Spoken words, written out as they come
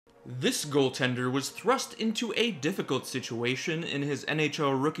This goaltender was thrust into a difficult situation in his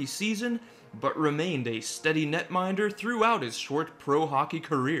NHL rookie season, but remained a steady netminder throughout his short pro hockey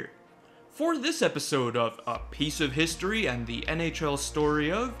career. For this episode of A Piece of History and the NHL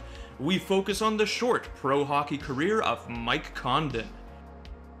Story of, we focus on the short pro hockey career of Mike Condon.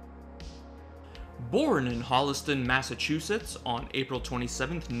 Born in Holliston, Massachusetts on April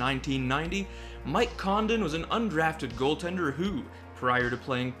 27, 1990, Mike Condon was an undrafted goaltender who, prior to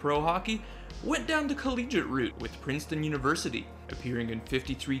playing pro hockey, went down the collegiate route with Princeton University, appearing in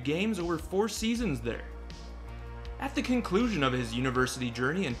 53 games over 4 seasons there. At the conclusion of his university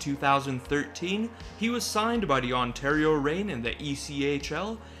journey in 2013, he was signed by the Ontario Reign in the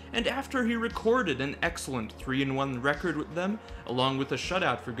ECHL, and after he recorded an excellent 3-1 record with them, along with a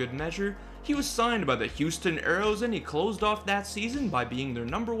shutout for good measure, he was signed by the Houston Aeros and he closed off that season by being their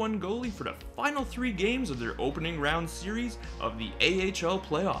 #1 goalie for the final 3 games of their opening round series of the AHL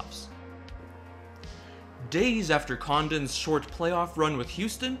playoffs. Days after Condon's short playoff run with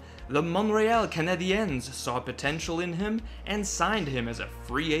Houston, the Montreal Canadiens saw potential in him and signed him as a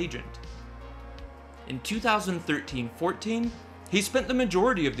free agent. In 2013-14, he spent the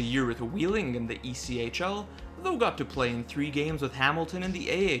majority of the year with Wheeling in the ECHL, though got to play in 3 games with Hamilton in the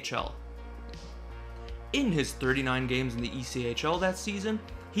AHL. In his 39 games in the ECHL that season,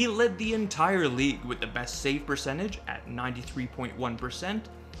 he led the entire league with the best save percentage at 93.1%,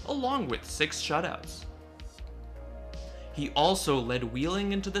 along with 6 shutouts. He also led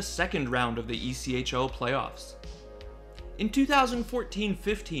Wheeling into the second round of the ECHL playoffs. In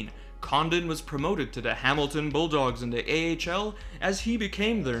 2014-15, Condon was promoted to the Hamilton Bulldogs in the AHL as he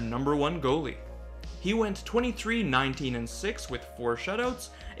became their #1 goalie. He went 23-19-6 with 4 shutouts,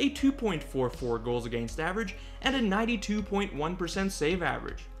 a 2.44 goals against average, and a 92.1% save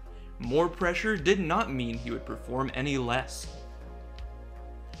average. More pressure did not mean he would perform any less.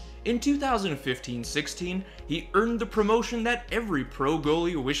 In 2015-16, he earned the promotion that every pro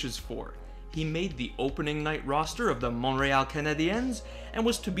goalie wishes for. He made the opening night roster of the Montreal Canadiens and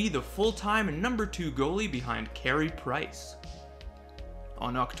was to be the full-time #2 goalie behind Carey Price.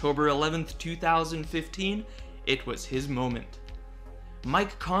 On October 11, 2015, it was his moment.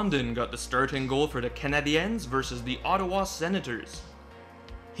 Mike Condon got the starting goal for the Canadiens versus the Ottawa Senators.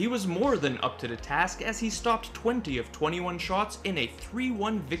 He was more than up to the task as he stopped 20 of 21 shots in a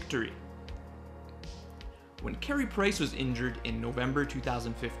 3-1 victory. When Carey Price was injured in November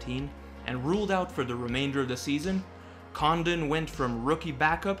 2015 and ruled out for the remainder of the season, Condon went from rookie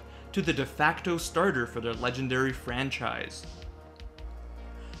backup to the de facto starter for their legendary franchise.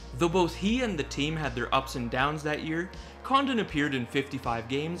 Though both he and the team had their ups and downs that year, Condon appeared in 55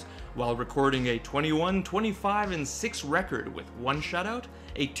 games while recording a 21-25-6 record with 1 shutout,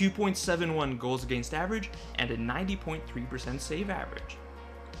 a 2.71 goals against average, and a 90.3% save average.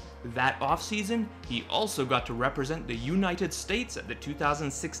 That offseason, he also got to represent the United States at the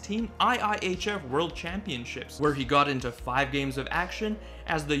 2016 IIHF World Championships, where he got into 5 games of action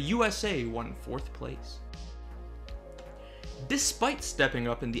as the USA won 4th place. Despite stepping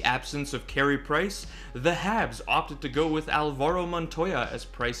up in the absence of Carey Price, the Habs opted to go with Alvaro Montoya as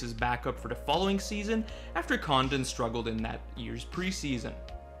Price's backup for the following season after Condon struggled in that year's preseason.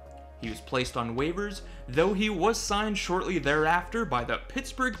 He was placed on waivers, though he was signed shortly thereafter by the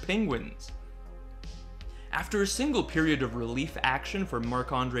Pittsburgh Penguins. After a single period of relief action for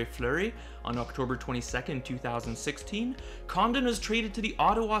Marc-Andre Fleury on October 22, 2016, Condon was traded to the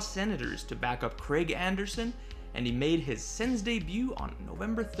Ottawa Senators to back up Craig Anderson, and he made his Sens debut on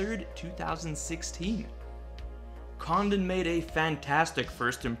November 3, 2016. Condon made a fantastic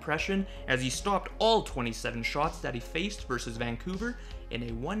first impression as he stopped all 27 shots that he faced versus Vancouver in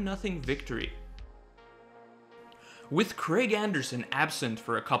a 1-0 victory. With Craig Anderson absent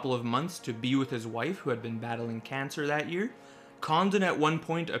for a couple of months to be with his wife who had been battling cancer that year, Condon at one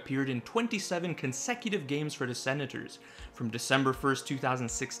point appeared in 27 consecutive games for the Senators, from December 1,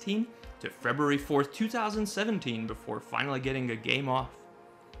 2016 to February 4, 2017 before finally getting a game off.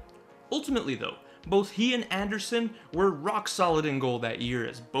 Ultimately though, both he and Anderson were rock solid in goal that year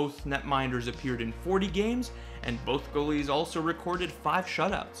as both netminders appeared in 40 games and both goalies also recorded 5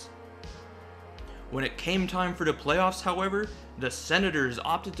 shutouts. When it came time for the playoffs, however, the Senators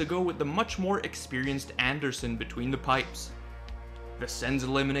opted to go with the much more experienced Anderson between the pipes. The Sens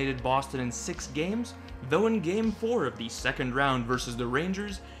eliminated Boston in 6 games, though in Game 4 of the second round versus the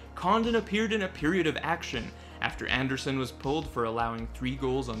Rangers, Condon appeared in a period of action after Anderson was pulled for allowing 3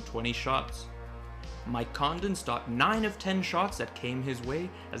 goals on 20 shots. Mike Condon stopped 9 of 10 shots that came his way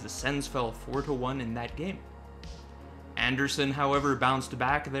as the Sens fell 4-1 in that game. Anderson, however, bounced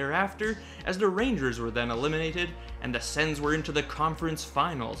back thereafter, as the Rangers were then eliminated, and the Sens were into the conference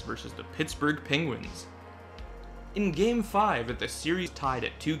finals versus the Pittsburgh Penguins. In Game 5, the series tied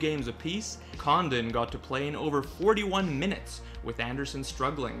at 2 games apiece, Condon got to play in over 41 minutes, with Anderson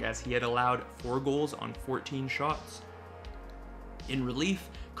struggling as he had allowed 4 goals on 14 shots. In relief,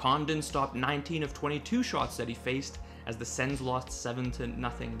 Condon stopped 19 of 22 shots that he faced, as the Sens lost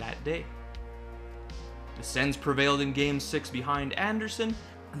 7-0 that day. The Sens prevailed in Game 6 behind Anderson.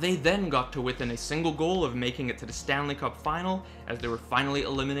 They then got to within a single goal of making it to the Stanley Cup final, as they were finally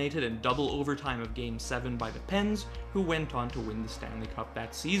eliminated in double overtime of Game 7 by the Pens, who went on to win the Stanley Cup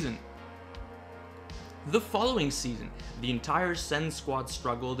that season. The following season, the entire Sens squad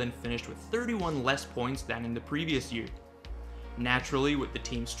struggled and finished with 31 less points than in the previous year. Naturally, with the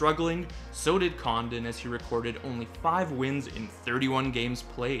team struggling, so did Condon, as he recorded only 5 wins in 31 games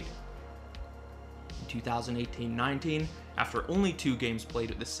played. In 2018-19, after only 2 games played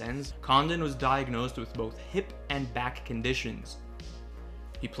with the Sens, Condon was diagnosed with both hip and back conditions.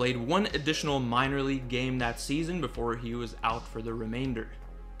 He played 1 additional minor league game that season before he was out for the remainder.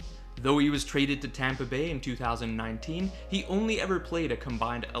 Though he was traded to Tampa Bay in 2019, he only ever played a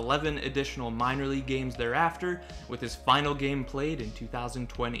combined 11 additional minor league games thereafter, with his final game played in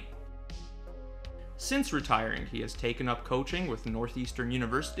 2020. Since retiring, he has taken up coaching with Northeastern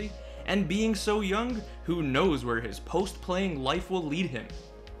University, and being so young, who knows where his post-playing life will lead him.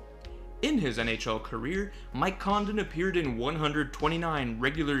 In his NHL career, Mike Condon appeared in 129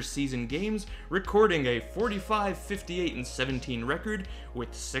 regular season games, recording a 45, 58, and 17 record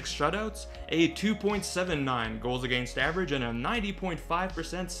with 6 shutouts, a 2.79 goals against average, and a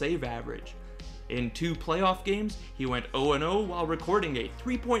 90.5% save average. In 2 playoff games, he went 0-0 while recording a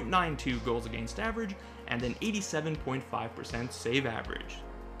 3.92 goals against average and an 87.5% save average.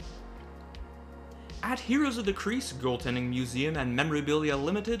 At Heroes of the Crease Goaltending Museum and Memorabilia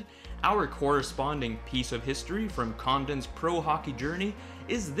Limited, our corresponding piece of history from Condon's pro hockey journey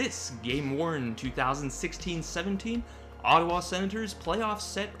is this game-worn 2016-17 Ottawa Senators playoff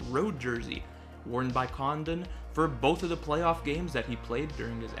set road jersey, worn by Condon for both of the playoff games that he played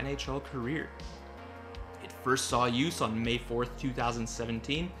during his NHL career. It first saw use on May 4th,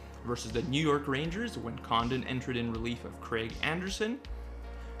 2017 versus the New York Rangers when Condon entered in relief of Craig Anderson.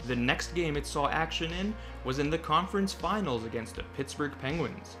 The next game it saw action in was in the conference finals against the Pittsburgh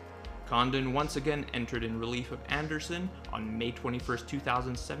Penguins. Condon once again entered in relief of Anderson on May 21st,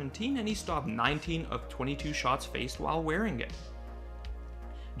 2017, and he stopped 19 of 22 shots faced while wearing it.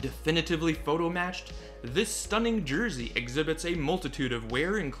 Definitively photo matched, this stunning jersey exhibits a multitude of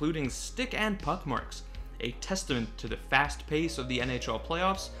wear, including stick and puck marks, a testament to the fast pace of the NHL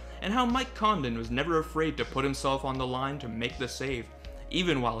playoffs and how Mike Condon was never afraid to put himself on the line to make the save,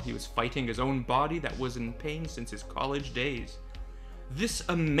 even while he was fighting his own body that was in pain since his college days. This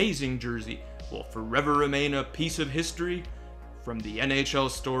amazing jersey will forever remain a piece of history from the NHL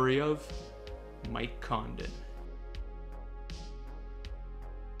story of Mike Condon.